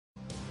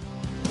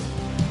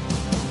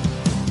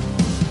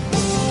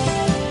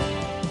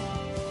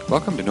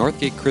Welcome to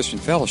Northgate Christian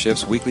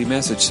Fellowship's weekly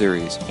message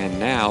series. And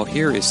now,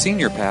 here is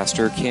Senior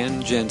Pastor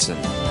Ken Jensen.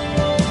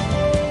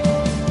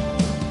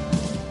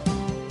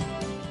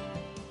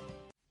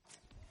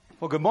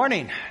 Well, good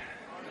morning.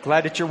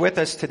 Glad that you're with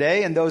us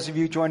today. And those of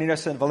you joining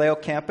us on Vallejo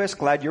campus,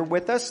 glad you're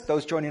with us.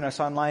 Those joining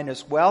us online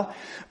as well.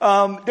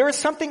 There is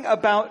something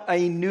about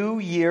a new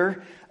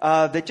year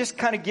that just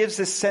kind of gives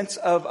this sense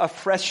of a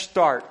fresh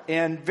start.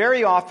 And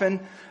very often,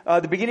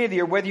 the beginning of the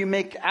year, whether you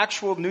make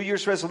actual New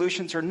Year's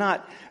resolutions or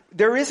not,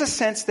 there is a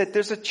sense that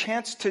there's a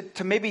chance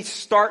to maybe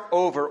start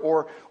over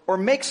or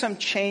make some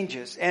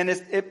changes. And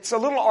it's a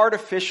little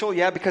artificial,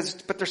 yeah,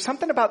 but there's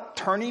something about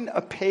turning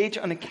a page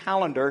on a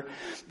calendar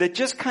that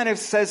just kind of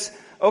says,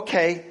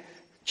 okay,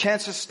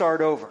 chance to start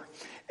over.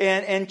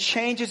 And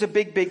change is a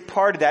big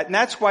part of that. And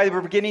that's why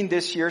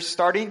we're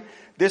starting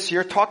this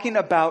year, talking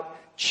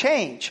about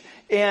change.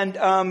 And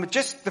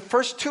just the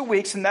first 2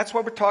 weeks, and that's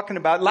what we're talking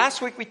about.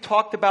 Last week we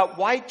talked about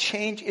why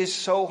change is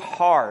so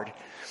hard.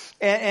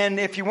 And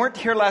if you weren't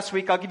here last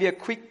week, I'll give you a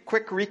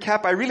quick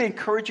recap. I really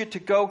encourage you to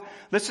go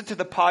listen to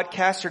the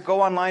podcast or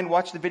go online,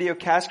 watch the video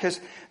cast,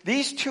 because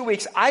these 2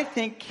 weeks, I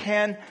think,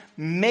 can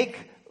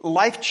make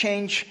life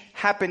change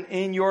happen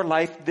in your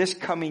life this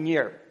coming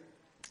year.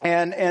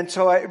 And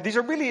so these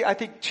are really, I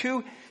think,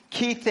 two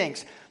key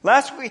things.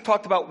 Last week we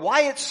talked about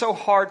why it's so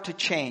hard to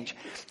change.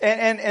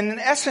 And in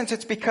essence,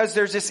 it's because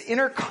there's this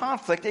inner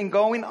conflict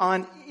going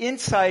on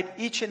inside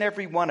each and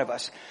every one of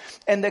us.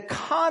 And the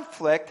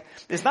conflict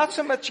is not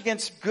so much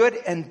against good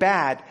and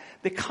bad.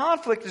 The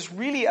conflict is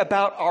really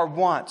about our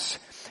wants.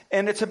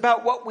 And it's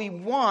about what we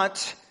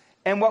want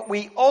and what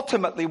we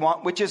ultimately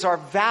want, which is our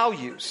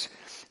values.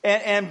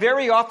 And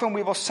very often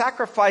we will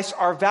sacrifice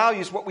our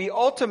values, what we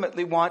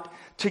ultimately want,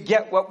 to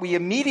get what we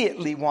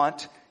immediately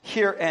want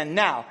here and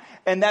now.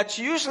 And that's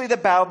usually the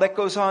battle that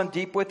goes on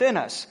deep within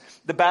us.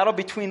 The battle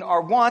between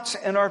our wants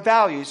and our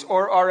values,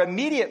 or our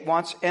immediate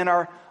wants and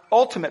our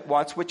ultimate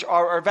wants, which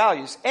are our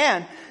values.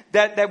 And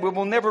that we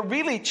will never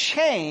really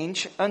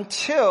change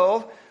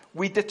until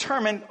we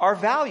determine our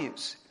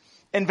values.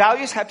 And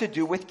values have to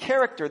do with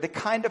character, the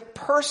kind of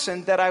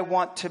person that I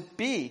want to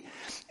be.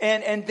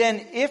 And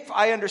then if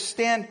I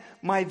understand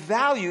my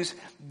values,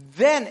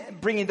 then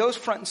bringing those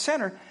front and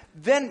center,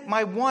 then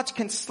my wants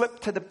can slip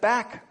to the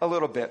back a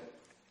little bit.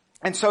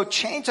 And so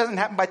change doesn't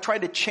happen by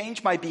trying to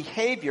change my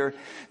behavior.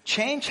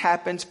 Change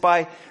happens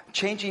by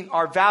changing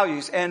our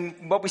values.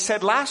 And what we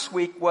said last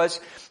week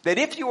was that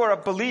if you are a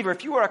believer,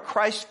 if you are a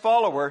Christ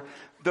follower,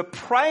 the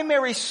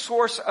primary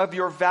source of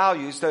your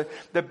values, the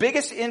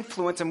biggest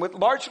influence and what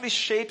largely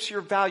shapes your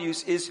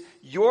values is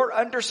your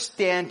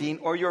understanding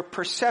or your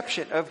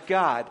perception of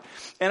God.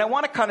 And I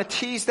want to kind of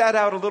tease that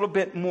out a little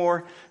bit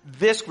more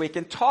this week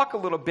and talk a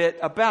little bit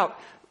about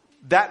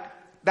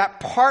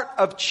that part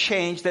of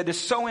change that is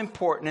so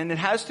important, and it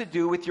has to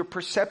do with your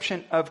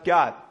perception of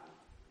God.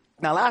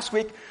 Now, last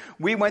week,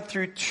 we went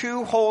through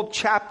 2 whole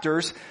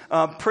chapters,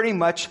 pretty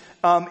much,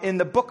 in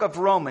the book of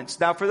Romans.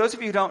 Now, for those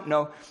of you who don't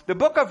know, the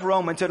book of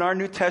Romans in our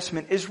New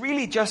Testament is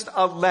really just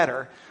a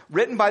letter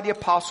written by the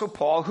Apostle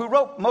Paul, who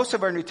wrote most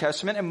of our New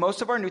Testament, and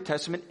most of our New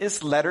Testament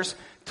is letters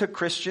to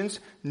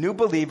Christians, new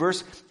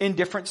believers in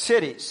different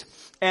cities.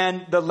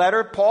 And the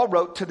letter Paul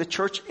wrote to the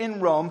church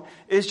in Rome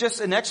is just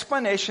an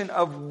explanation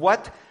of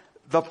what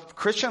the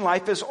Christian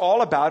life is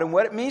all about and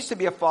what it means to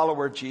be a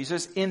follower of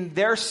Jesus in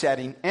their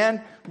setting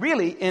and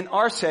really in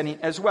our setting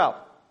as well.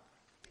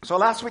 So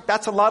last week,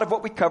 that's a lot of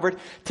what we covered.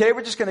 Today,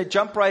 we're just going to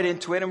jump right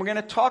into it, and we're going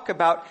to talk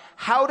about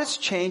how does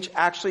change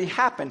actually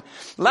happen.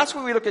 Last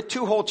week, we looked at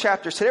 2 whole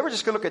chapters. Today, we're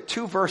just going to look at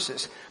 2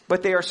 verses,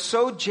 but they are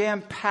so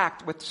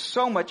jam-packed with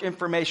so much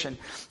information.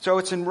 So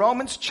it's in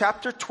Romans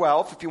chapter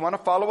 12, if you want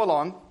to follow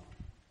along.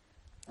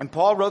 And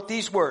Paul wrote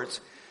these words.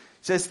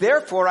 It says,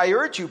 "Therefore, I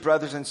urge you,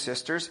 brothers and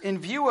sisters, in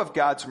view of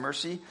God's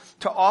mercy,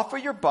 to offer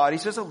your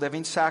bodies as a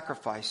living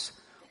sacrifice,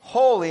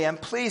 holy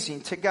and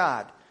pleasing to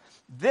God.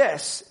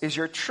 This is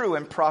your true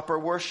and proper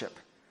worship.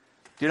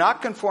 Do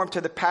not conform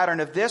to the pattern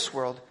of this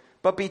world,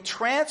 but be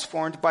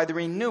transformed by the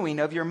renewing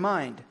of your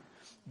mind.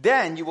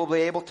 Then you will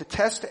be able to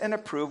test and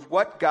approve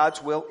what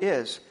God's will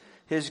is,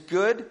 his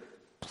good,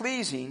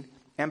 pleasing,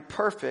 and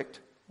perfect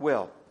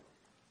will."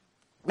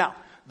 Now,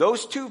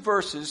 those 2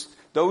 verses,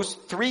 those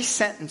 3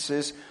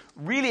 sentences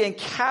really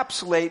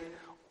encapsulate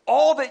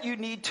all that you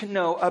need to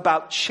know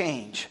about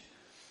change.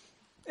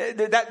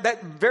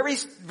 That very,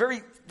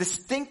 very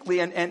distinctly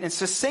and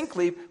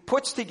succinctly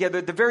puts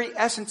together the very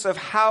essence of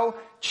how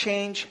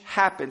change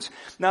happens.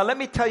 Now, let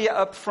me tell you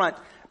up front,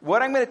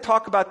 what I'm going to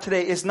talk about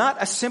today is not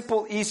a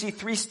simple, easy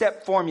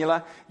 3-step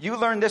formula. You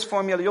learn this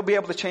formula, you'll be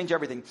able to change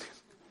everything.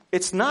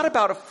 It's not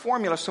about a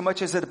formula so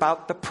much as it's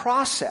about the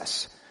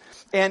process.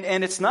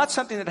 And it's not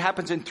something that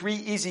happens in 3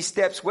 easy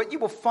steps. What you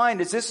will find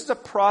is this is a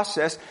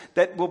process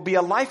that will be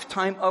a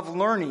lifetime of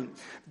learning.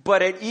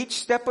 But at each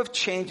step of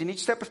change and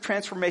each step of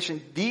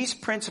transformation, these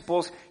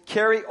principles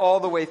carry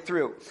all the way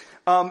through.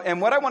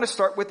 And what I want to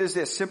start with is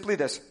this, simply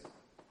this.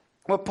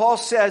 What Paul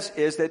says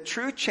is that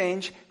true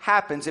change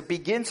happens. It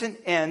begins and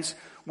ends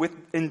with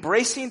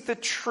embracing the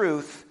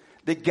truth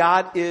that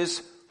God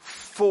is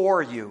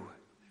for you.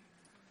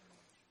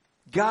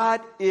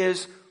 God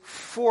is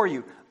for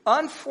you.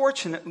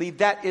 Unfortunately,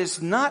 that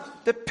is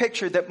not the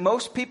picture that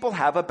most people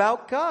have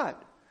about God.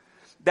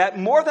 That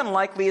more than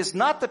likely is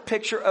not the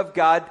picture of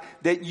God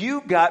that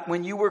you got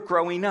when you were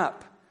growing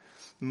up.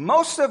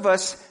 Most of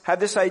us have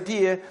this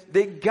idea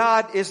that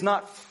God is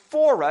not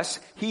for us,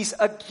 He's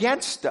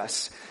against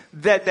us.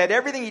 That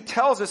everything He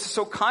tells us is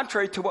so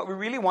contrary to what we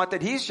really want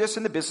that He's just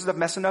in the business of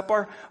messing up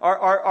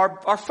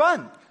our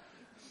fun.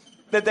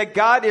 That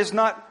God is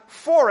not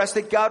for us,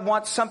 that God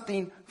wants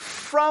something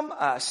from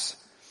us.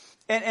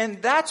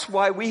 And that's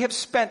why we have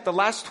spent the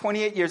last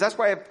 28 years, that's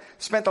why I've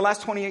spent the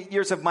last 28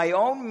 years of my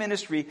own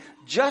ministry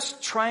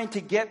just trying to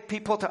get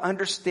people to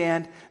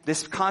understand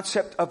this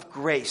concept of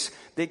grace.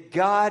 That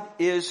God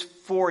is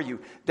for you.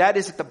 That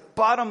is at the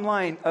bottom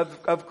line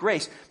of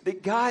grace.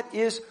 That God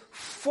is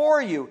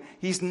for you.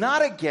 He's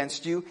not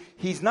against you.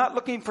 He's not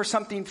looking for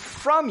something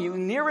from you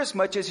near as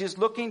much as He's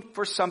looking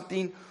for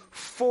something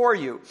for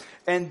you.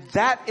 And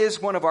that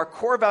is one of our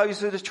core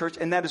values of the church,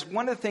 and that is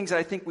one of the things that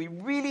I think we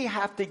really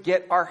have to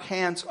get our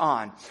hands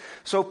on.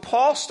 So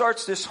Paul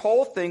starts this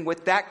whole thing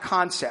with that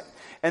concept.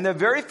 And the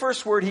very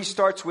first word he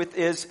starts with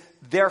is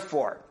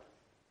therefore.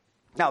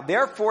 Now,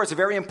 therefore is a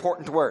very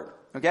important word,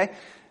 okay?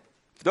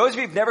 For those of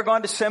you who've never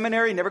gone to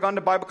seminary, never gone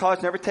to Bible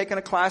college, never taken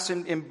a class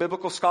in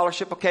biblical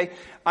scholarship, okay,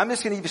 I'm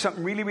just going to give you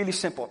something really, really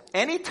simple.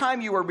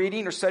 Anytime you are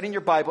reading or studying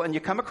your Bible and you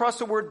come across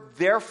the word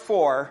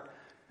therefore,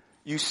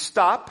 you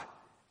stop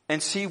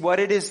and see what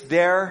it is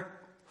there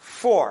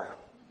for.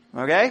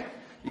 Okay?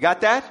 You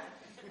got that?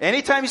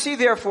 Anytime you see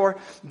therefore,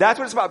 that's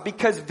what it's about.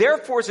 Because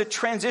therefore is a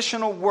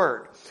transitional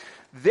word.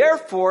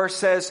 Therefore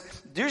says,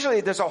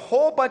 usually there's a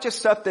whole bunch of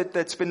stuff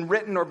that's been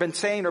written or been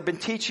saying or been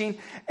teaching.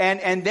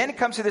 And then it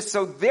comes to this.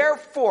 So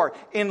therefore,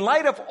 in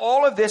light of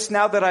all of this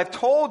now that I've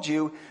told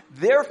you,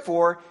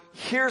 therefore,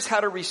 here's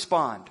how to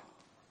respond.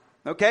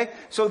 Okay?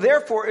 So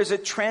therefore is a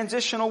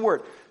transitional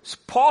word.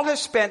 Paul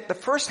has spent the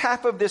first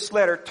half of this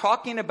letter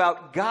talking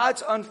about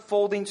God's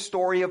unfolding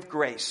story of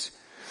grace.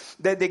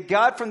 That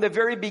God from the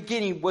very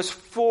beginning was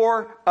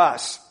for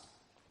us.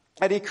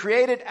 And He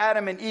created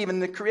Adam and Eve. In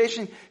the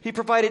creation, He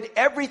provided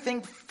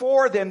everything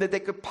for them that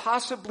they could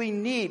possibly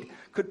need,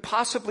 could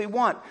possibly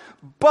want.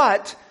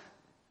 But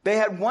they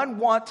had one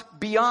want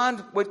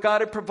beyond what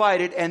God had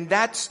provided, and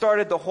that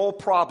started the whole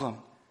problem.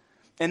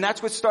 And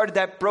that's what started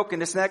that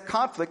brokenness and that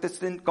conflict that's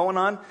been going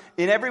on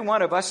in every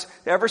one of us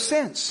ever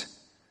since.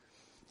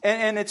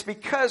 And it's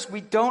because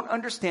we don't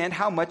understand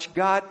how much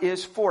God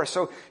is for us.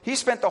 So he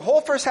spent the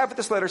whole first half of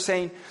this letter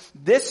saying,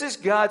 this is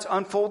God's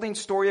unfolding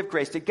story of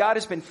grace. That God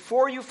has been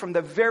for you from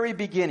the very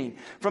beginning.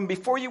 From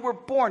before you were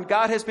born,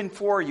 God has been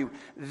for you.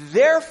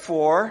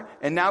 Therefore,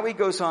 and now he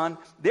goes on,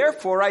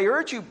 therefore I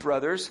urge you,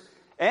 brothers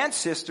and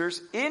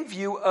sisters, in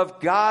view of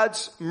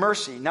God's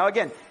mercy. Now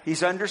again,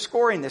 he's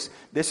underscoring this.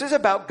 This is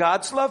about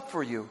God's love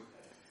for you.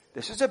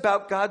 This is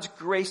about God's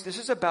grace. This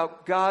is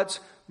about God's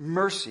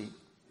mercy.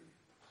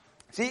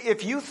 See,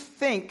 if you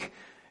think,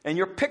 and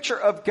your picture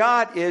of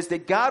God is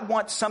that God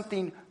wants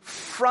something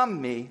from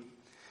me,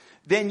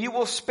 then you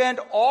will spend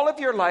all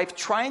of your life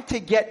trying to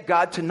get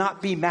God to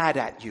not be mad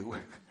at you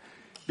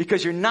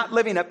because you're not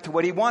living up to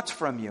what He wants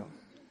from you.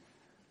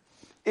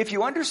 If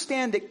you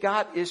understand that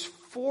God is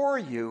for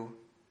you,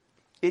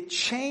 it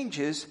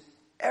changes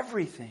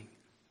everything.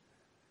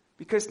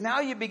 Because now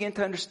you begin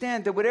to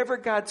understand that whatever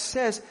God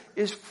says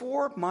is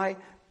for my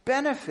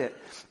benefit.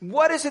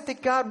 What is it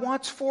that God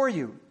wants for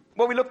you?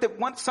 Well, we looked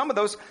at some of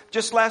those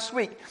just last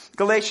week.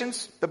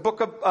 Galatians, the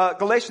book of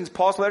Galatians,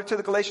 Paul's letter to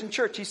the Galatian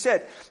church. He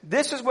said,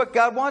 this is what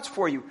God wants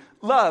for you.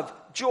 Love,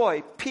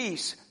 joy,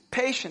 peace,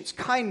 patience,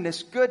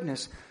 kindness,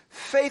 goodness,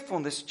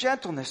 faithfulness,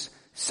 gentleness,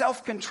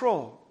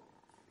 self-control.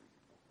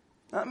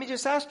 Now, let me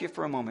just ask you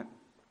for a moment.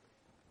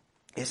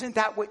 Isn't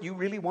that what you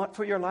really want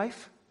for your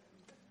life?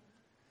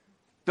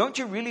 Don't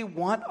you really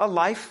want a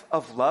life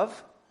of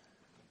love?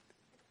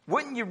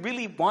 Wouldn't you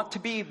really want to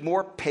be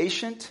more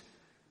patient,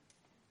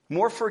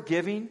 more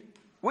forgiving?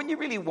 Wouldn't you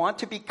really want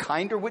to be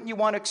kinder? Wouldn't you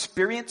want to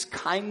experience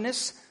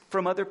kindness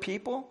from other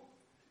people?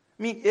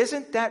 I mean,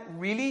 isn't that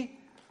really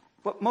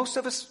what most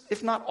of us,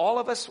 if not all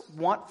of us,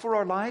 want for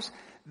our lives?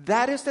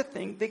 That is the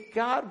thing that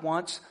God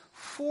wants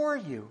for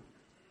you.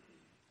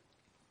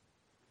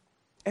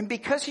 And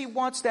because He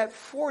wants that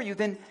for you,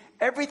 then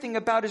everything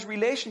about His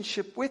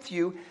relationship with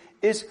you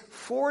is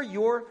for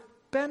your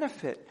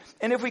benefit.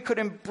 And if we could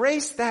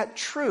embrace that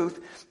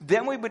truth,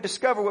 then we would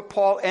discover what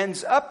Paul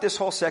ends up this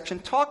whole section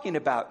talking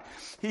about.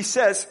 He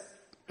says,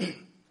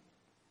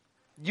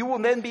 you will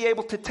then be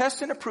able to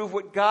test and approve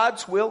what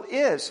God's will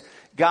is.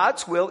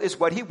 God's will is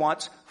what He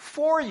wants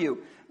for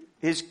you.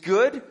 His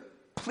good,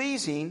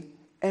 pleasing,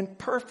 and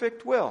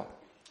perfect will.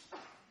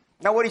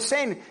 Now what he's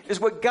saying is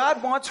what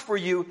God wants for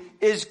you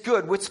is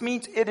good, which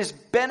means it is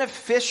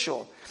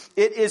beneficial.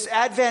 It is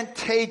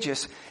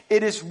advantageous.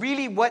 It is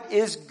really what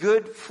is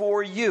good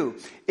for you.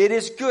 It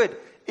is good.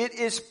 It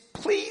is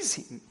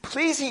pleasing.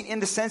 Pleasing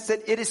in the sense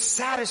that it is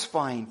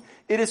satisfying.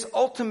 It is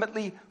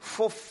ultimately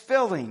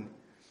fulfilling.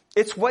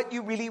 It's what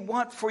you really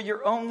want for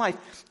your own life.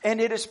 And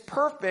it is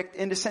perfect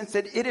in the sense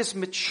that it is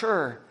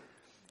mature.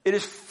 It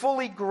is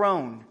fully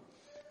grown.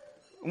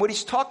 And what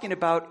he's talking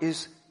about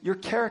is your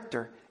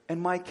character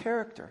and my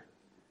character.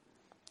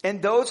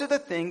 And those are the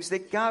things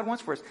that God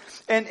wants for us.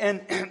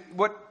 And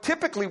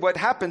what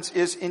happens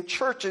is in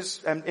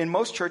churches, and in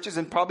most churches,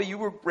 and probably you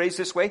were raised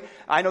this way,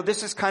 I know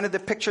this is kind of the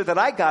picture that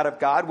I got of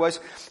God was,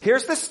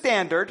 here's the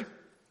standard.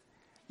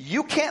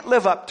 You can't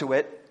live up to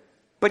it,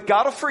 but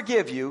God will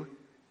forgive you.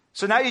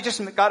 So now you just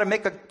got to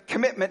make a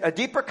commitment, a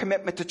deeper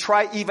commitment to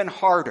try even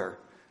harder.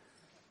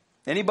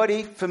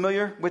 Anybody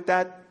familiar with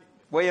that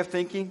way of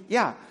thinking?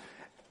 Yeah.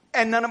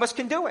 And none of us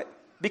can do it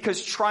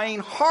because trying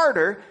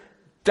harder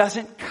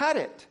doesn't cut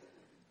it.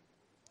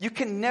 You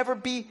can never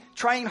be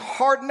trying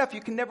hard enough.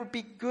 You can never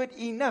be good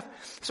enough.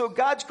 So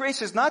God's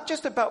grace is not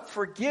just about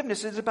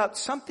forgiveness. It's about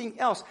something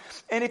else.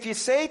 And if you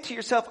say to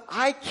yourself,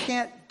 I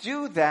can't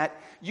do that,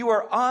 you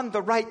are on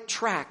the right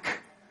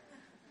track.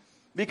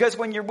 Because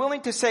when you're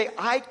willing to say,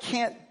 I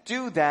can't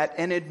do that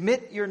and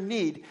admit your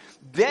need,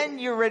 then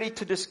you're ready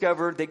to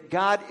discover that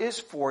God is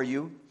for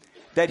you,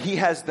 that He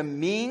has the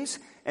means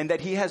and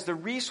that He has the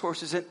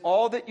resources and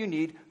all that you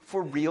need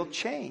for real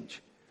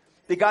change.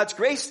 That God's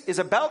grace is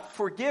about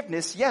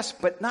forgiveness, yes,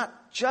 but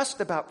not just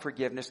about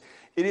forgiveness.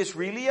 It is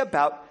really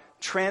about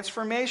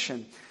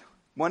transformation.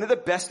 One of the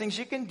best things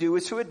you can do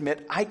is to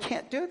admit, I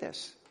can't do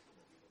this.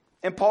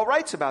 And Paul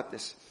writes about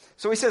this.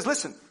 So he says,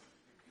 listen,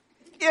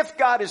 if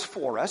God is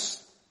for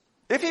us,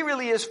 if He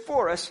really is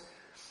for us,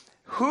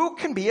 who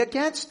can be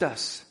against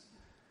us?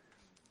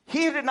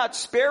 He who did not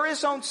spare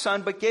His own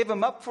Son, but gave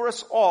Him up for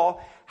us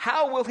all,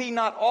 how will He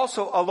not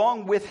also,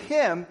 along with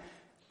Him,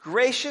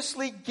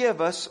 graciously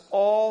give us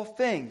all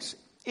things?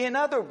 In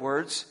other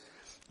words,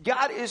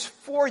 God is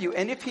for you.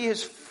 And if He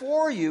is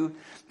for you,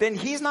 then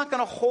He's not going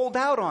to hold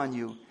out on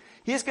you.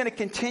 He is going to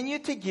continue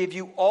to give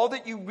you all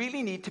that you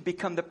really need to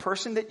become the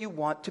person that you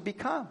want to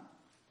become.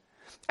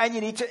 And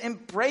you need to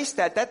embrace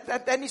that.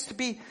 That needs to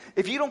be,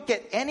 if you don't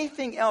get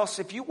anything else,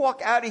 if you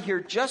walk out of here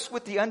just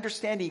with the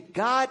understanding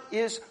God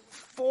is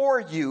for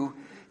you,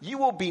 you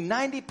will be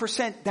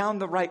 90% down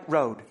the right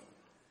road.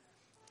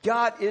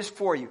 God is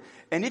for you.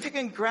 And if you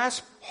can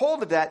grasp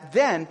hold of that,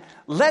 then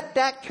let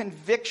that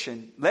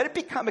conviction, let it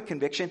become a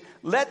conviction,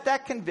 let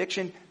that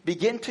conviction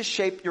begin to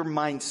shape your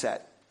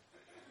mindset.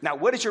 Now,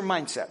 what is your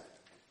mindset?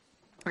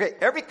 Okay,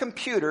 every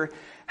computer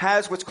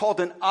has what's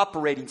called an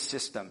operating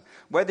system.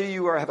 Whether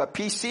you have a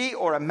PC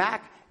or a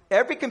Mac,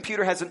 every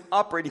computer has an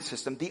operating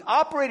system. The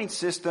operating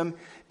system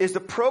is the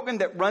program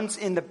that runs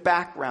in the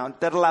background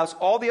that allows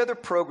all the other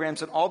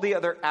programs and all the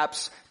other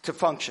apps to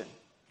function.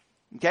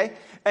 Okay?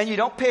 And you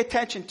don't pay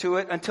attention to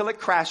it until it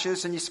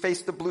crashes and you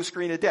face the blue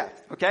screen of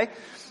death. Okay?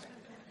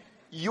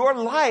 Your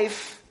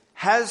life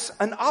has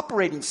an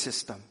operating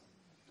system.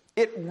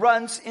 It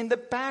runs in the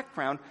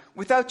background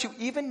without you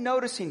even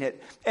noticing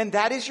it. And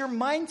that is your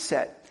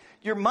mindset.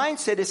 Your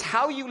mindset is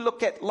how you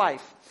look at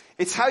life.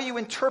 It's how you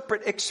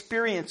interpret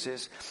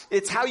experiences.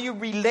 It's how you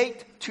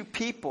relate to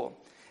people.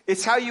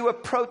 It's how you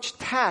approach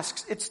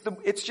tasks.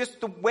 It's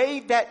just the way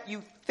that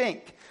you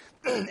think.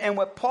 And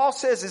what Paul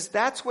says is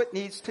that's what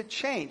needs to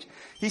change.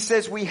 He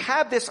says we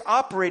have this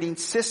operating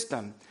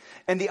system.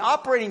 And the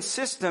operating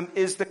system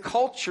is the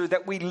culture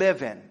that we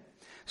live in.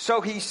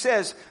 So he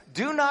says,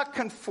 do not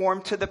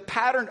conform to the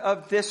pattern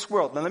of this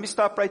world. Now let me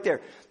stop right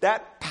there.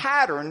 That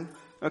pattern,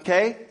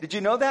 okay, did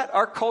you know that?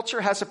 Our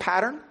culture has a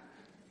pattern.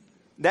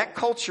 That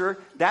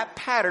culture, that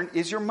pattern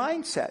is your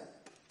mindset.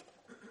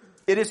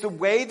 It is the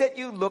way that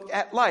you look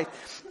at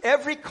life.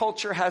 Every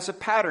culture has a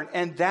pattern,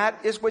 and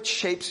that is what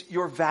shapes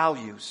your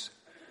values.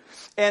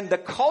 And the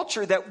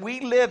culture that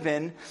we live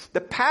in,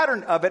 the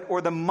pattern of it,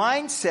 or the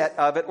mindset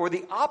of it, or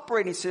the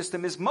operating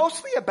system is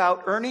mostly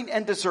about earning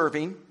and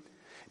deserving.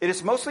 It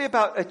is mostly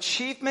about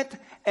achievement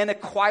and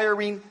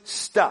acquiring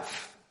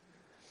stuff.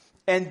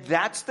 And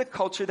that's the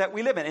culture that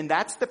we live in. And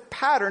that's the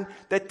pattern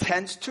that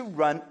tends to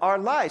run our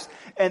lives.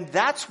 And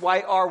that's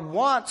why our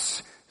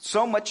wants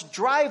so much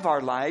drive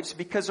our lives,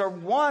 because our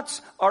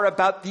wants are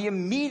about the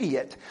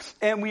immediate.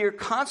 And we are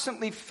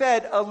constantly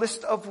fed a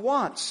list of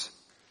wants.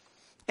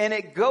 And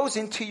it goes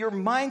into your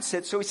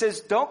mindset. So he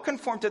says, don't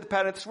conform to the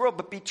pattern of this world,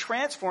 but be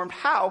transformed.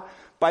 How?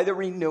 By the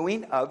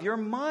renewing of your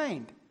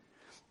mind.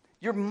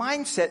 Your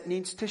mindset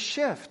needs to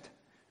shift.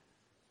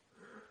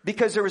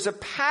 Because there is a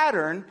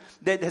pattern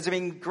that has been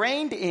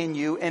ingrained in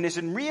you and is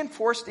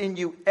reinforced in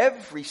you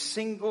every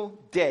single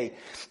day.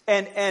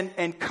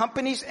 And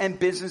companies and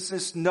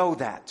businesses know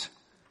that.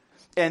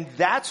 And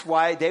that's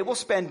why they will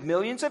spend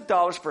millions of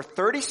dollars for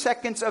 30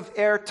 seconds of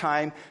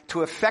airtime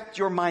to affect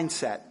your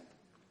mindset.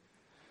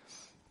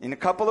 In a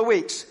couple of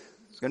weeks,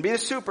 it's going to be the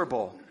Super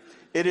Bowl.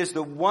 It is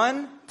the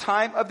one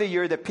time of the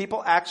year that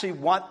people actually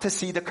want to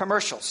see the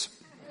commercials.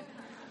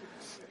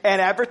 And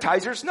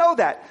advertisers know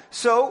that.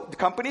 So the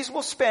companies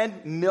will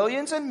spend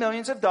millions and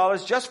millions of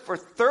dollars just for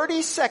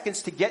 30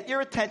 seconds to get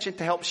your attention,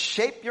 to help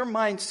shape your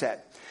mindset.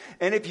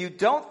 And if you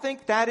don't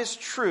think that is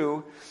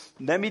true,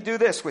 let me do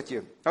this with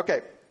you.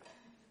 Okay.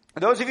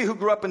 Those of you who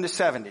grew up in the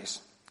 70s,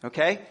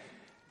 okay?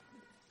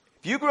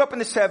 If you grew up in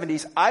the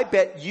 70s, I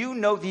bet you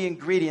know the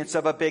ingredients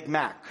of a Big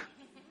Mac.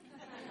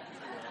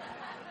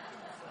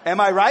 Am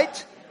I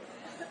right?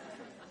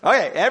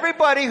 Okay,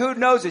 everybody who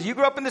knows it, you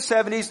grew up in the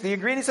 70s, the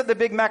ingredients of the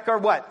Big Mac are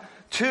what?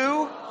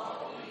 2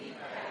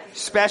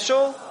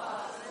 special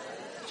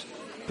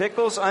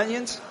pickles,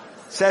 onions,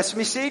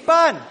 sesame seed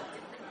bun.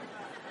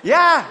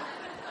 Yeah.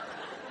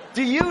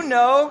 Do you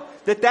know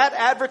that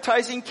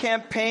advertising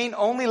campaign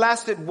only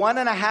lasted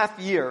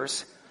 1.5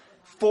 years,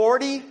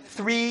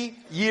 43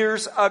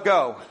 years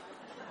ago?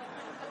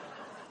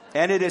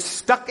 And it is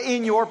stuck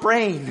in your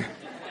brain.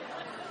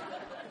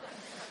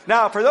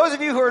 Now, for those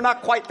of you who are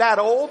not quite that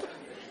old,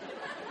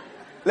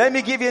 let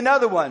me give you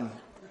another one.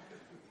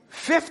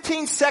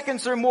 15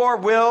 seconds or more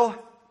will...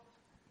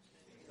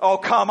 Oh,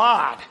 come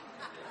on.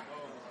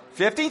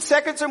 15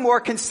 seconds or more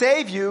can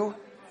save you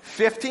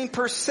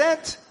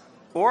 15%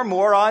 or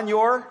more on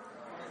your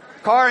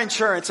car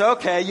insurance.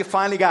 Okay, you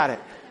finally got it.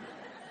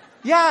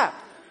 Yeah,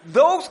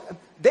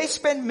 they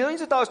spend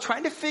millions of dollars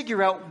trying to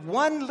figure out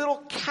one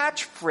little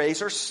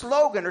catchphrase or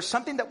slogan or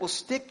something that will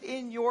stick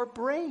in your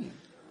brain.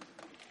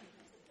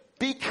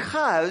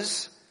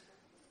 Because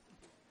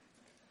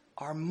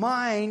our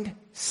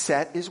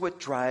mindset is what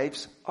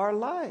drives our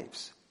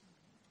lives.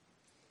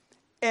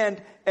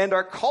 And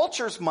our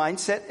culture's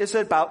mindset is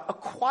about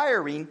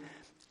acquiring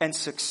and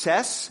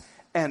success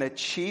and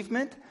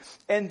achievement.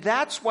 And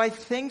that's why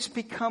things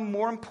become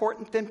more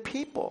important than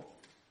people.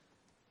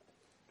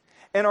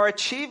 And our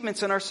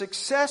achievements and our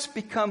success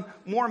become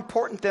more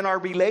important than our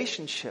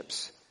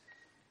relationships.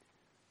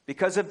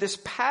 Because of this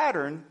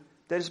pattern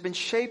that has been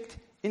shaped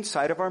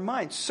inside of our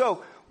minds.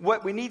 So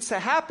what needs to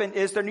happen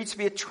is there needs to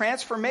be a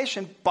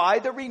transformation by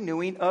the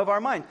renewing of our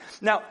mind.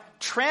 Now,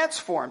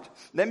 transformed.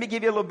 Let me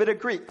give you a little bit of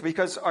Greek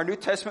because our New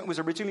Testament was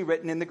originally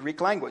written in the Greek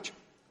language.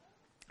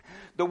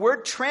 The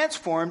word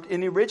transformed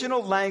in the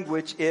original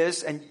language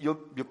is, and you'll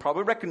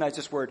probably recognize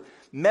this word,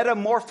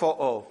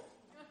 metamorpho,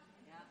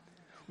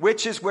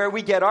 which is where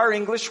we get our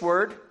English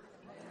word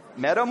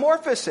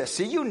metamorphosis.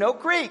 See, you know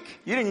Greek.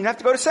 You didn't even have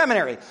to go to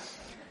seminary.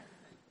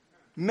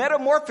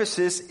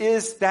 Metamorphosis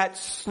is that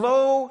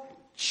slow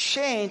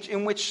change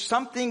in which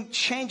something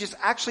changes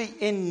actually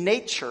in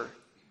nature.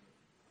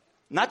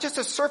 Not just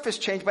a surface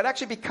change, but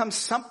actually becomes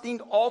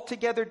something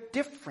altogether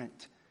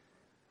different.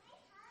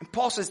 And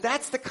Paul says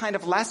that's the kind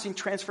of lasting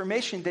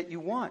transformation that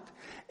you want.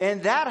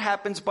 And that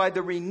happens by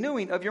the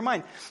renewing of your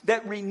mind.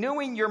 That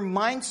renewing your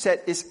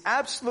mindset is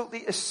absolutely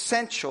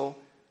essential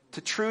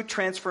to true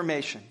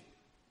transformation.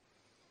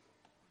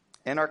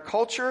 And our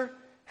culture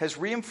has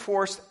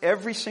reinforced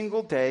every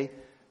single day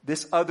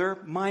this other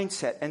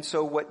mindset. And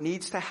so what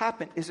needs to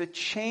happen is a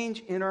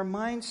change in our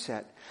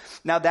mindset.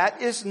 Now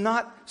that is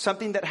not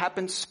something that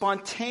happens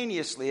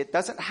spontaneously. It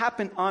doesn't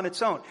happen on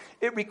its own.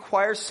 It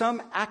requires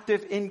some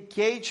active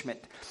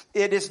engagement.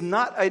 It is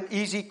not an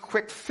easy,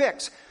 quick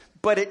fix,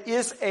 but it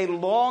is a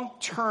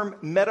long-term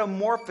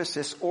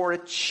metamorphosis or a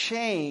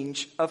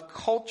change of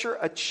culture,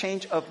 a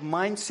change of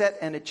mindset,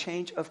 and a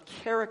change of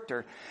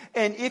character.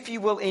 And if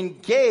you will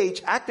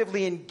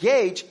actively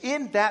engage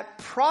in that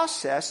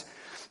process,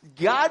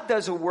 God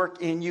does a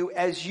work in you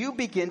as you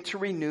begin to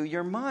renew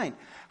your mind.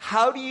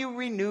 How do you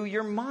renew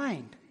your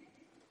mind?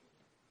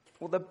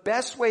 Well, the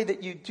best way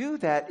that you do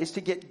that is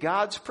to get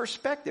God's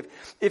perspective.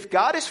 If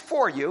God is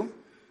for you,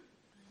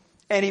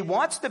 and He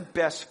wants the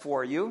best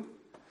for you,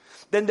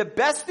 then the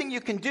best thing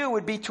you can do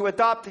would be to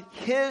adopt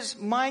His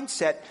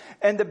mindset.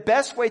 And the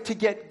best way to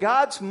get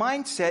God's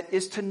mindset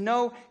is to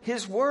know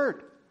His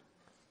Word,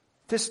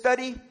 to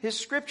study His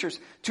Scriptures,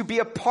 to be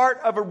a part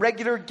of a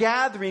regular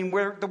gathering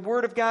where the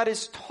Word of God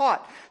is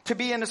taught, to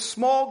be in a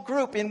small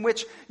group in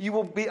which you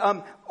will be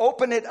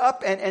open it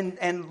up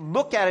and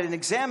look at it and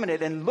examine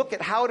it and look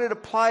at how it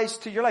applies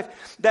to your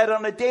life. That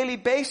on a daily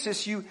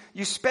basis you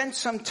spend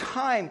some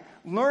time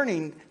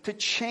learning to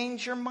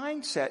change your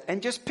mindset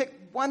and just pick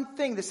one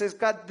thing that says,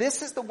 God,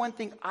 this is the one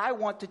thing I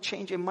want to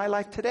change in my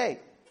life today.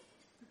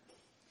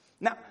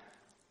 Now,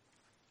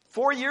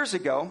 4 years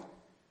ago,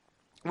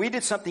 we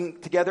did something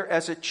together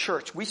as a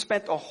church. We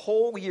spent a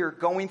whole year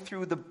going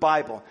through the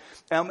Bible.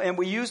 And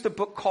we used a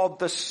book called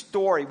The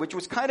Story, which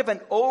was kind of an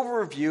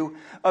overview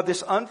of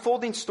this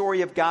unfolding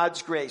story of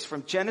God's grace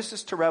from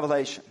Genesis to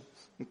Revelation.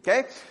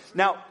 Okay?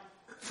 Now,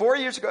 4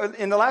 years ago,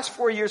 in the last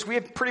 4 years, we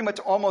have pretty much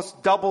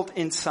almost doubled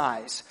in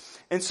size.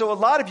 And so a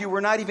lot of you were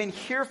not even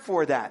here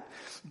for that.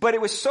 But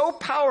it was so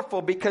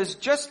powerful because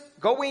just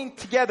going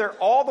together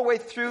all the way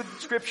through the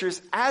Scriptures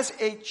as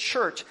a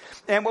church.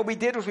 And what we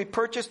did was we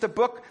purchased a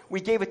book. We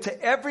gave it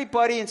to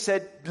everybody and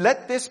said,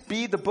 let this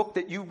be the book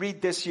that you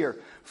read this year.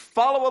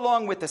 Follow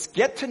along with us.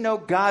 Get to know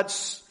God's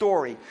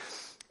story.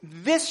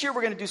 This year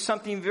we're going to do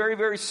something very,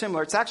 very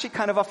similar. It's actually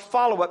kind of a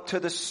follow-up to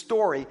the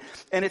story.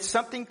 And it's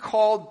something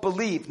called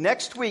Believe.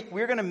 Next week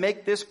we're going to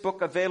make this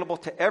book available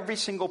to every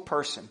single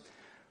person.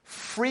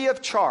 Free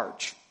of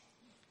charge.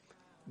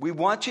 We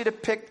want you to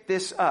pick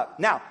this up.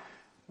 Now,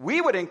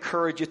 we would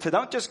encourage you to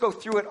don't just go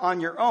through it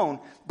on your own,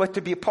 but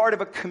to be a part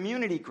of a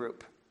community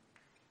group.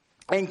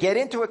 And get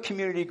into a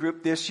community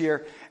group this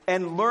year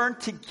and learn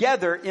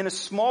together in a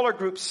smaller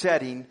group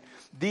setting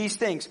these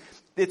things.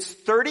 It's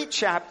 30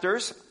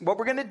 chapters. What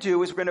we're going to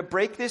do is we're going to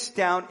break this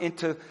down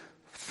into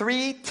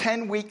 3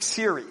 10-week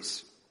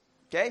series.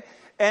 Okay?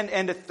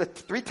 And the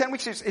 3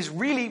 10-week series is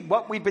really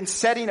what we've been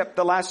setting up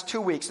the last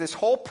 2 weeks, this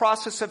whole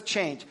process of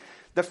change.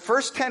 The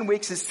first 10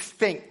 weeks is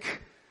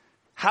think.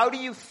 How do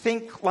you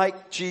think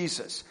like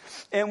Jesus?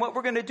 And what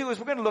we're going to do is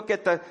we're going to look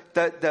at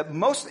the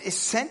most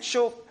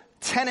essential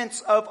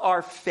tenets of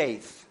our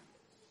faith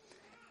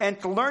and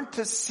to learn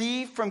to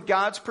see from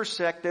God's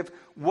perspective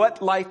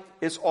what life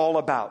is all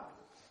about.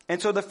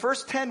 And so the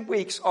first 10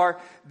 weeks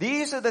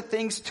these are the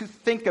things to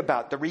think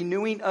about, the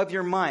renewing of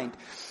your mind.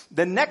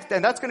 And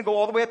that's going to go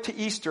all the way up to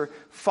Easter.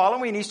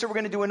 Following Easter, we're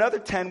going to do another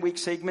 10-week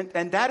segment,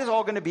 and that is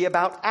all going to be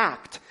about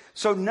act.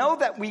 So know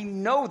that we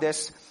know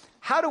this.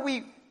 How do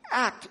we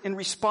act in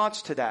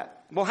response to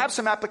that? We'll have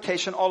some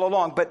application all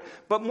along, but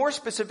more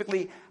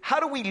specifically, how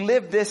do we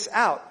live this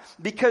out?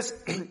 Because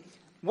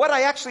what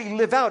I actually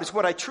live out is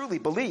what I truly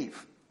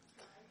believe.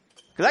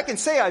 Because I can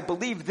say I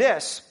believe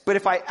this, but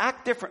if I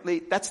act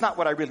differently, that's not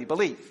what I really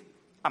believe.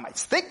 I might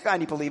think I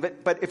believe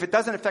it, but if it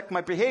doesn't affect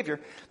my behavior,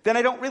 then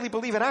I don't really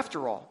believe it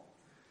after all.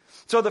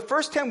 So the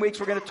first 10 weeks,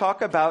 we're going to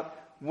talk about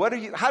how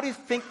do you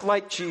think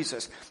like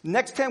Jesus?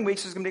 Next 10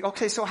 weeks is going to be,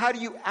 okay, so how do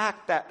you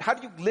act that? How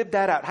do you live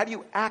that out? How do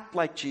you act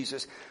like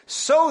Jesus?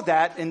 So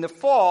that in the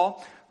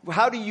fall,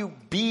 how do you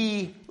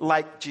be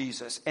like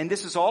Jesus? And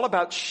this is all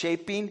about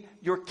shaping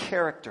your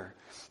character.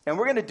 And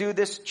we're going to do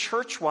this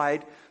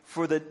church-wide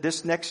for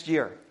this next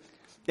year.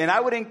 And I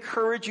would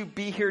encourage you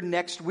be here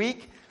next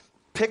week.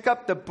 Pick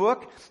up the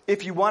book.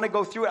 If you want to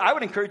go through it, I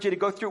would encourage you to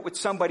go through it with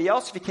somebody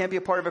else if you can't be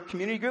a part of a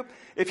community group.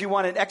 If you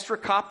want an extra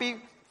copy,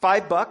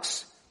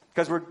 $5.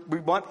 Because we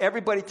want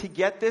everybody to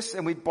get this,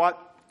 and we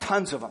bought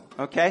tons of them,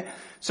 okay?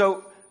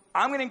 So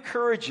I'm going to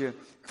encourage you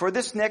for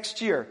this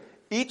next year.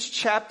 Each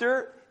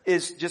chapter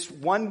is just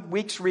 1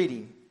 week's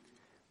reading.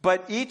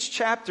 But each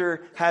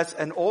chapter has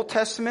an Old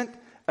Testament,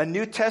 a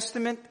New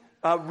Testament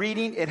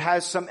reading. It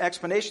has some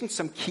explanations,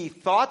 some key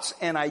thoughts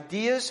and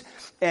ideas,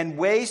 and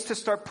ways to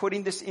start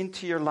putting this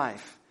into your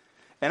life.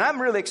 And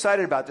I'm really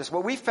excited about this.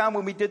 What we found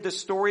when we did this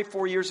story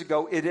 4 years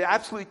ago, it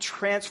absolutely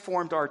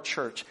transformed our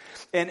church.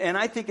 And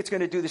I think it's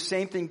going to do the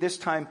same thing this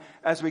time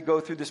as we go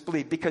through this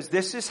belief. Because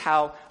this is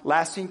how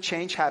lasting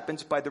change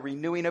happens, by the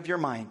renewing of your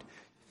mind.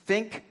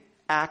 Think,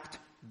 act,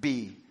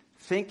 be.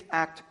 Think,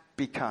 act,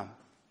 become.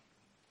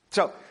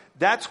 So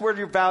that's where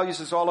your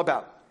values is all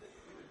about.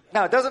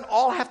 Now, it doesn't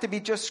all have to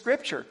be just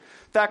Scripture.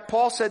 In fact,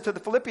 Paul said to the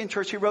Philippian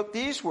church, he wrote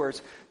these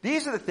words.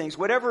 These are the things,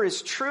 whatever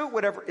is true,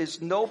 whatever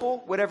is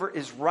noble, whatever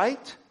is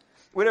right,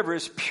 whatever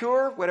is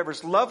pure, whatever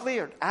is lovely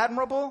or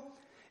admirable,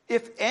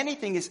 if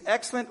anything is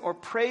excellent or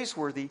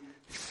praiseworthy,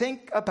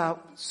 think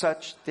about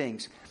such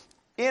things.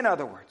 In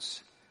other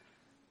words,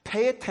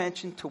 pay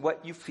attention to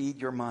what you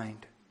feed your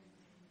mind.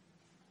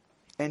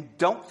 And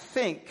don't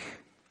think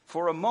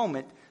for a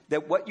moment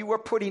that what you are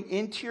putting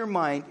into your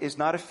mind is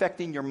not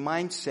affecting your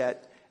mindset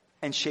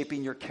and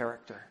shaping your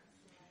character.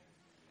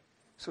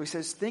 So he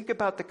says, think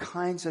about the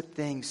kinds of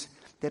things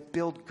that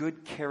build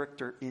good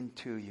character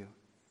into you.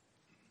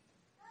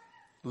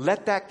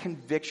 Let that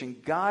conviction,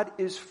 God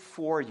is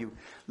for you.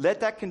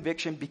 Let that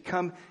conviction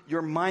become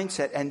your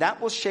mindset, and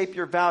that will shape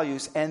your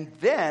values. And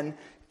then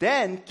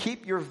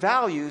keep your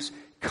values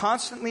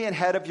constantly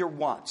ahead of your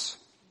wants.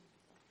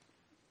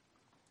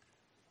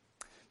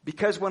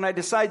 Because when I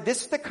decide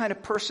this is the kind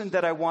of person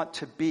that I want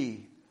to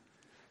be,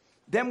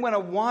 then when a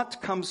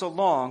want comes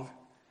along,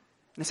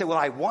 and I say, well,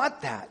 I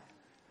want that.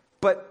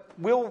 But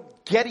will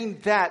getting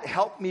that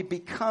help me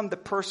become the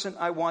person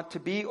I want to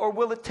be, or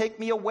will it take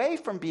me away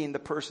from being the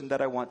person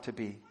that I want to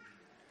be?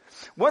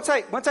 Once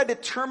I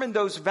determine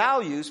those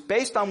values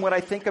based on what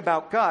I think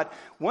about God,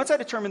 once I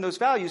determine those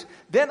values,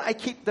 then I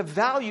keep the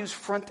values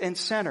front and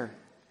center.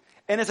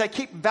 And as I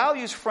keep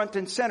values front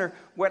and center,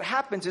 what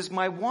happens is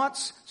my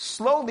wants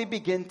slowly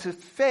begin to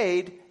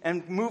fade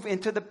and move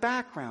into the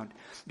background,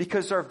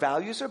 because our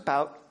values are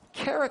about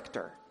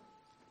character,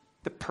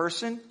 the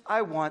person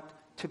I want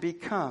to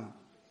become.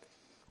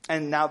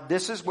 And now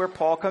this is where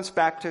Paul comes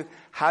back to,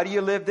 how do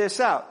you live this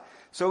out?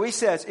 So he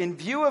says, in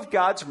view of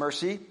God's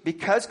mercy,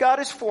 because God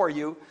is for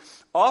you,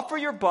 offer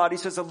your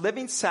bodies as a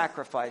living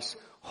sacrifice,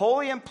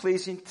 holy and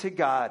pleasing to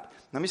God.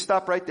 Let me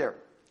stop right there.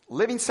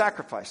 Living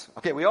sacrifice.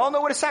 Okay, we all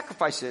know what a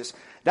sacrifice is.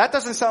 That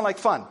doesn't sound like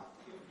fun.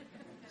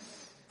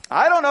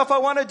 I don't know if I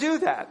want to do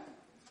that.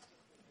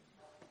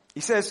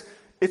 He says,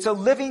 it's a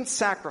living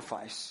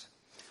sacrifice,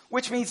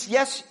 which means,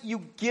 yes,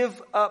 you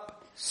give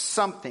up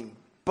something.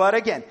 But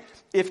again,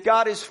 if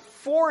God is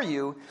for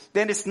you,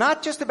 then it's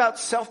not just about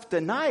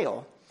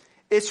self-denial.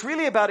 It's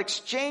really about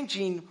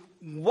exchanging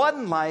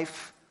one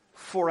life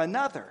for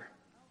another.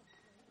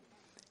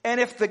 And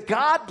if the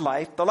God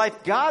life, the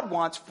life God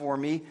wants for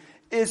me,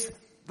 is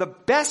the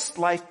best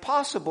life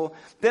possible,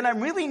 then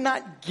I'm really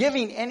not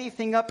giving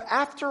anything up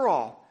after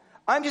all.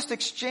 I'm just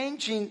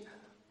exchanging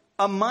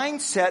a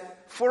mindset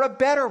for a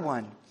better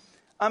one.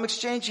 I'm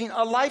exchanging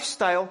a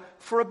lifestyle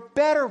for a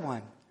better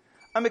one.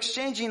 I'm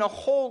exchanging a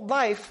whole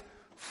life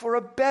for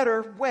a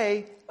better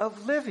way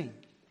of living.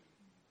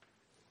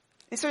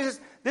 And so he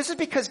says, this is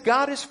because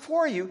God is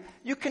for you.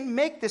 You can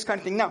make this kind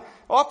of thing. Now,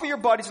 offer your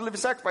bodies a living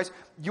sacrifice.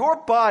 Your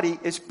body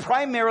is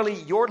primarily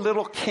your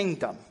little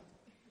kingdom.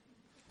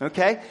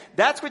 Okay?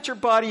 That's what your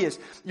body is.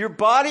 Your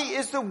body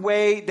is the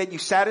way that you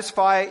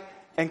satisfy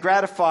and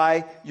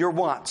gratify your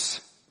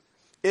wants.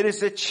 It is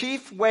the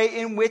chief way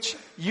in which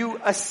you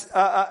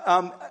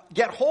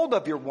get hold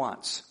of your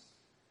wants.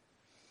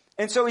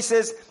 And so he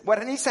says,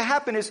 what needs to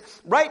happen is,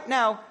 right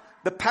now,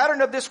 the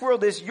pattern of this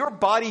world is your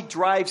body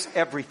drives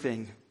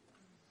everything.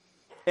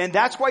 And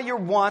that's why your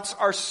wants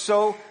are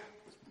so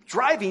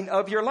driving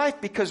of your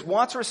life, because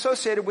wants are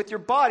associated with your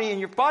body, and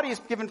your body is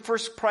given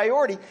first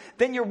priority,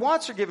 then your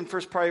wants are given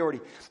first priority.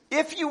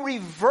 If you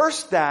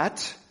reverse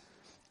that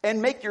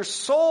and make your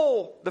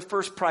soul the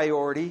first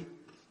priority,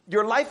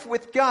 your life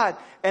with God,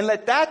 and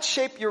let that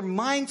shape your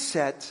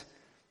mindset,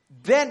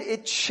 then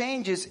it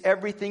changes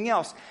everything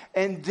else.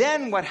 And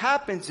then what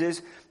happens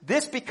is,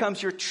 this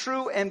becomes your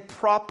true and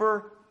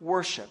proper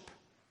worship.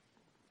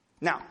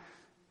 Now,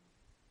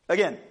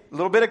 again, a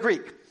little bit of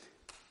Greek.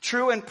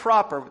 True and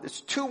proper.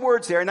 There's two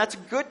words there, and that's a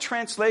good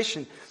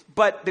translation.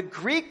 But the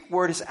Greek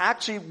word is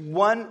actually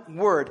one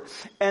word.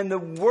 And the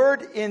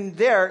word in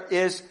there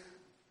is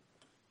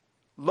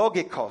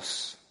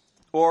logikos,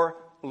 or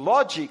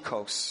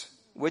logikos,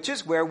 which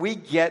is where we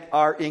get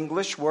our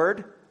English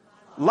word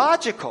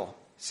logical.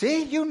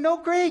 See, you know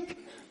Greek.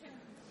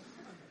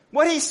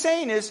 What he's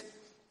saying is,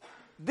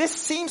 this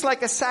seems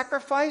like a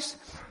sacrifice,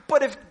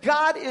 but if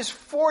God is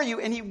for you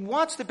and he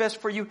wants the best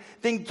for you,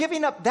 then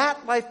giving up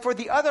that life for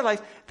the other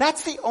life,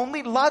 that's the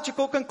only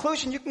logical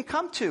conclusion you can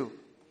come to.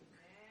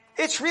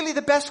 It's really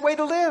the best way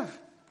to live.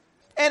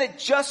 And it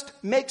just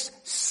makes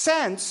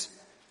sense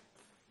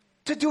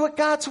to do it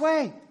God's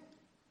way.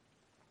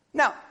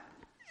 Now,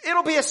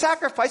 it'll be a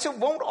sacrifice. It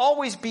won't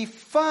always be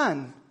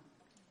fun,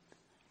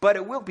 but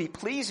it will be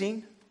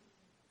pleasing,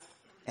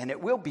 and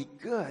it will be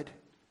good,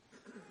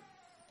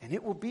 and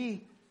it will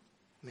be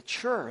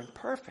mature and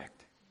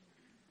perfect.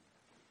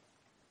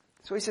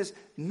 So he says,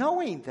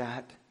 knowing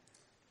that,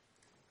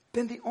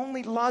 then the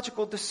only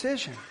logical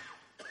decision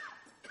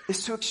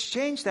is to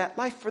exchange that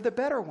life for the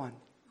better one.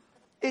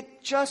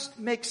 It just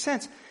makes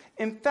sense.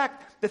 In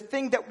fact, the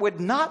thing that would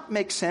not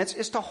make sense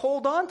is to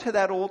hold on to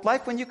that old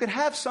life when you could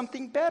have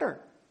something better.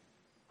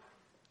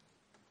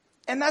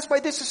 And that's why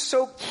this is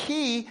so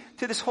key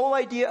to this whole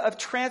idea of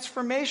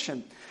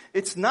transformation.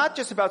 It's not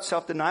just about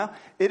self-denial.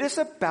 It is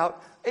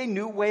about a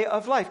new way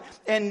of life.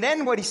 And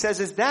then what he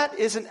says is that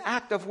is an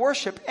act of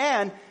worship,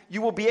 and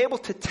you will be able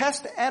to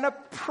test and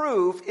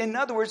approve. In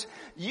other words,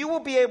 you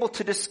will be able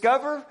to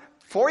discover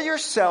for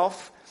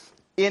yourself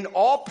in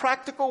all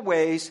practical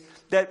ways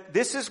that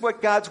this is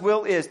what God's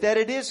will is, that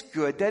it is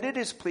good, that it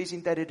is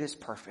pleasing, that it is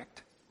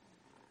perfect.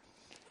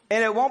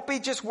 And it won't be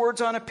just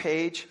words on a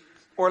page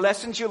or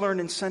lessons you learn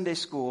in Sunday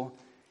school.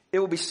 It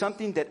will be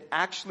something that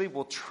actually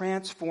will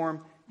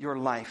transform your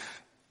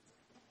life.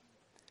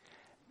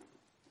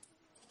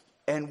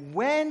 And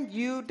when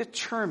you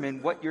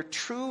determine what your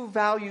true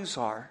values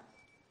are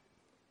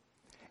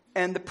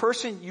and the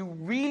person you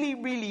really,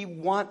 really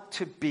want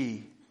to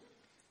be,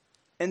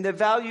 and the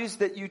values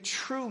that you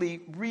truly,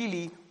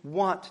 really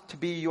want to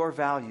be your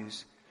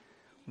values,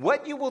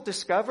 what you will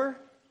discover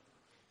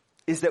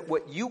is that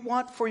what you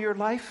want for your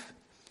life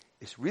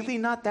is really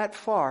not that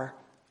far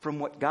from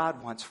what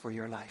God wants for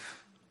your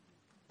life.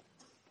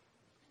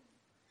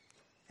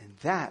 And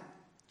that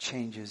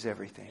changes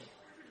everything.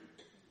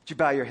 Would you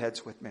bow your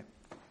heads with me?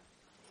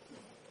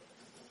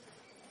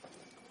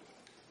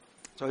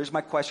 So here's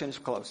my question to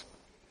close.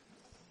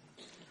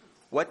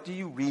 What do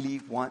you really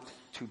want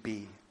to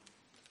be?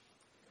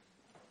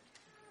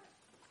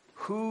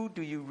 Who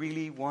do you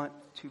really want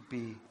to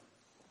be?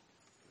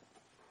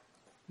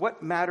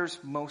 What matters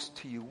most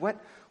to you?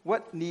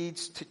 What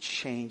needs to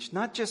change?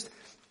 Not just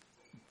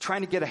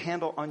trying to get a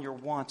handle on your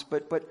wants,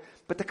 but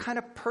the kind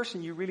of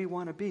person you really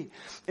want to be.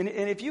 And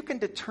if you can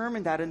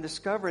determine that and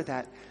discover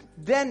that,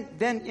 then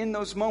in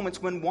those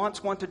moments when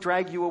wants want to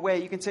drag you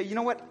away, you can say, you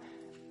know what?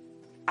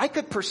 I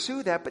could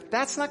pursue that, but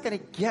that's not going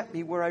to get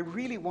me where I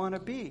really want to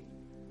be.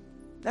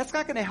 That's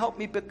not going to help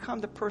me become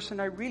the person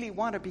I really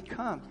want to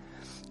become.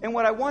 And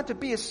what I want to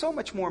be is so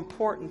much more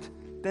important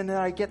than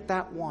that I get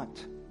that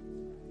want.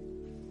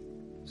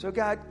 So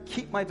God,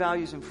 keep my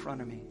values in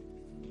front of me.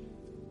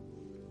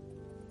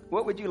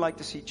 What would you like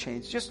to see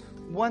change? Just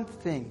one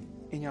thing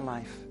in your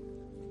life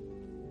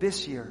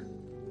this year.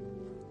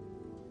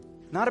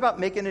 Not about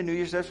making a New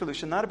Year's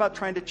resolution, not about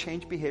trying to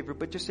change behavior,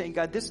 but just saying,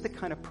 God, this is the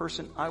kind of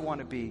person I want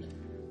to be.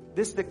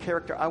 This is the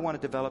character I want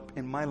to develop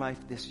in my life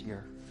this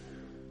year.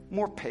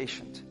 More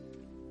patient,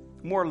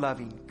 more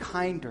loving,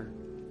 kinder,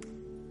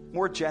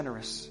 more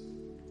generous,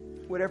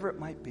 whatever it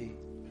might be.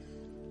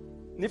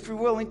 And if you're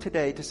willing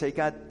today to say,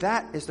 God,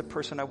 that is the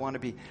person I want to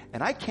be,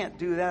 and I can't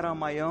do that on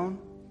my own,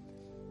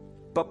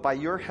 but by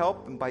your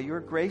help and by your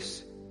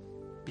grace,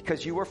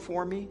 because you are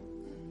for me,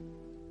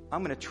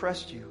 I'm going to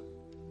trust you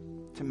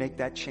to make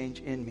that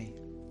change in me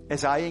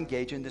as I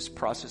engage in this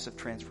process of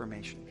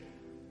transformation.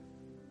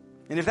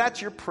 And if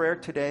that's your prayer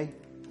today,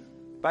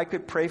 If I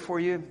could pray for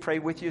you and pray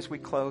with you as we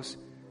close,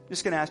 I'm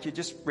just going to ask you,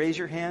 just raise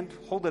your hand,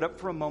 hold it up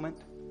for a moment.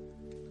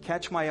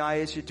 Catch my eye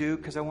as you do,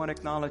 because I want to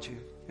acknowledge you.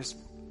 Just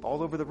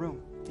all over the room.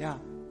 Yeah,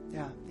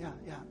 yeah, yeah,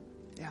 yeah,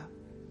 yeah,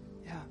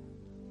 yeah,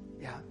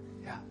 yeah,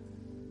 yeah,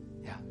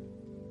 yeah,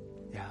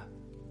 yeah,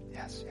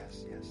 yes,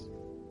 yes, yes,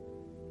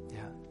 yeah,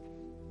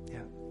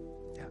 yeah,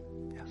 yeah,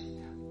 yeah,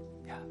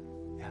 yeah,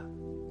 yeah,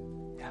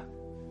 yeah.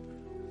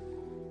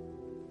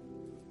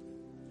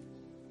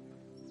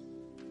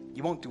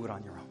 You won't do it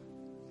on your own,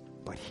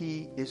 but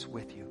He is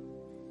with you.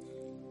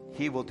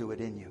 He will do it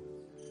in you.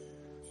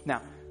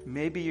 Now,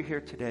 maybe you're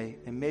here today,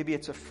 and maybe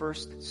it's a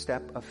first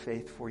step of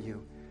faith for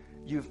you.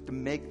 You have to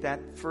make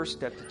that first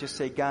step to just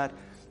say, God,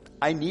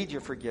 I need your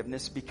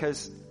forgiveness,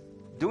 because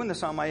doing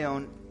this on my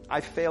own,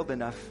 I failed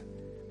enough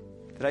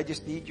that I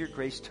just need your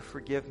grace to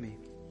forgive me.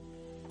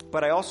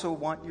 But I also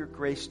want your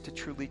grace to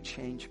truly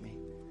change me.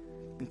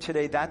 And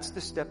today, that's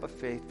the step of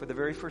faith for the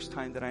very first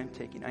time that I am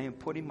taking. I am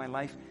putting my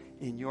life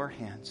in your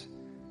hands.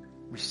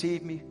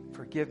 Receive me,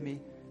 forgive me,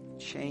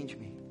 change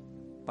me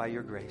by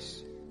your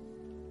grace.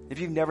 If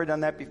you've never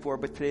done that before,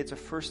 but today it's a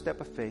first step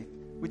of faith,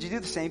 would you do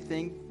the same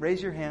thing?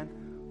 Raise your hand,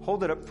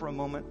 hold it up for a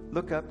moment,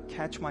 look up,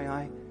 catch my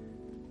eye.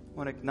 I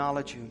want to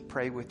acknowledge you and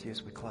pray with you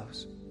as we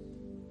close.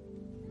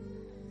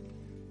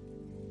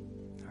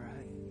 All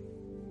right.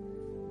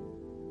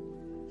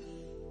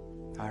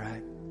 All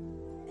right.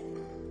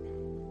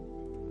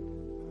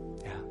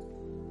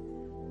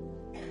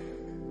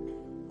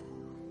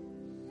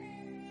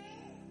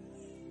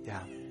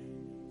 Yeah.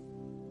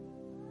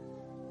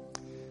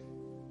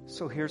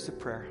 So here's the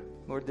prayer.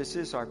 Lord, this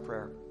is our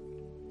prayer.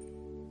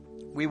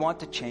 We want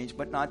to change,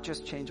 but not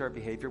just change our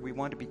behavior. We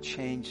want to be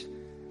changed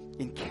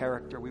in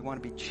character. We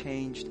want to be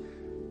changed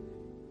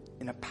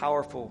in a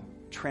powerful,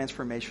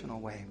 transformational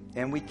way.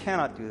 And we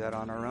cannot do that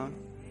on our own.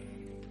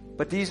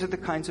 But these are the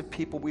kinds of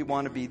people we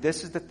want to be.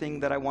 This is the thing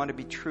that I want to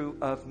be true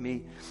of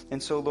me.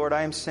 And so, Lord,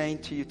 I am saying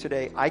to you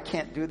today, I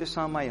can't do this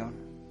on my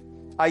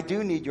own. I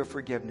do need your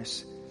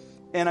forgiveness.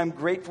 And I'm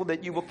grateful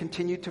that you will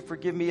continue to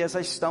forgive me as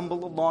I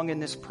stumble along in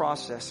this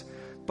process.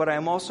 But I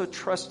am also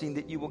trusting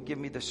that you will give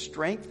me the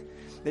strength,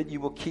 that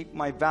you will keep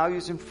my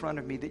values in front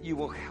of me, that you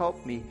will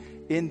help me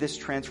in this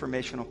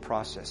transformational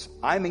process.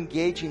 I'm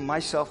engaging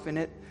myself in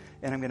it,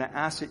 and I'm going to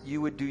ask that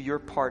you would do your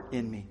part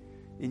in me.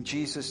 In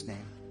Jesus'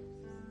 name,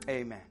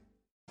 amen.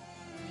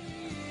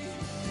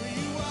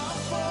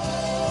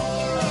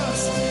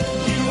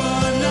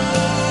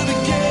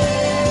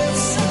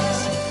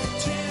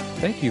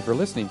 Thank you for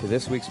listening to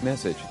this week's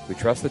message. We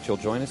trust that you'll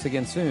join us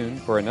again soon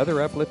for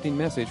another uplifting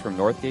message from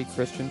Northgate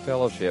Christian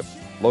Fellowship,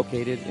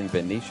 located in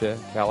Benicia,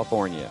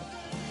 California.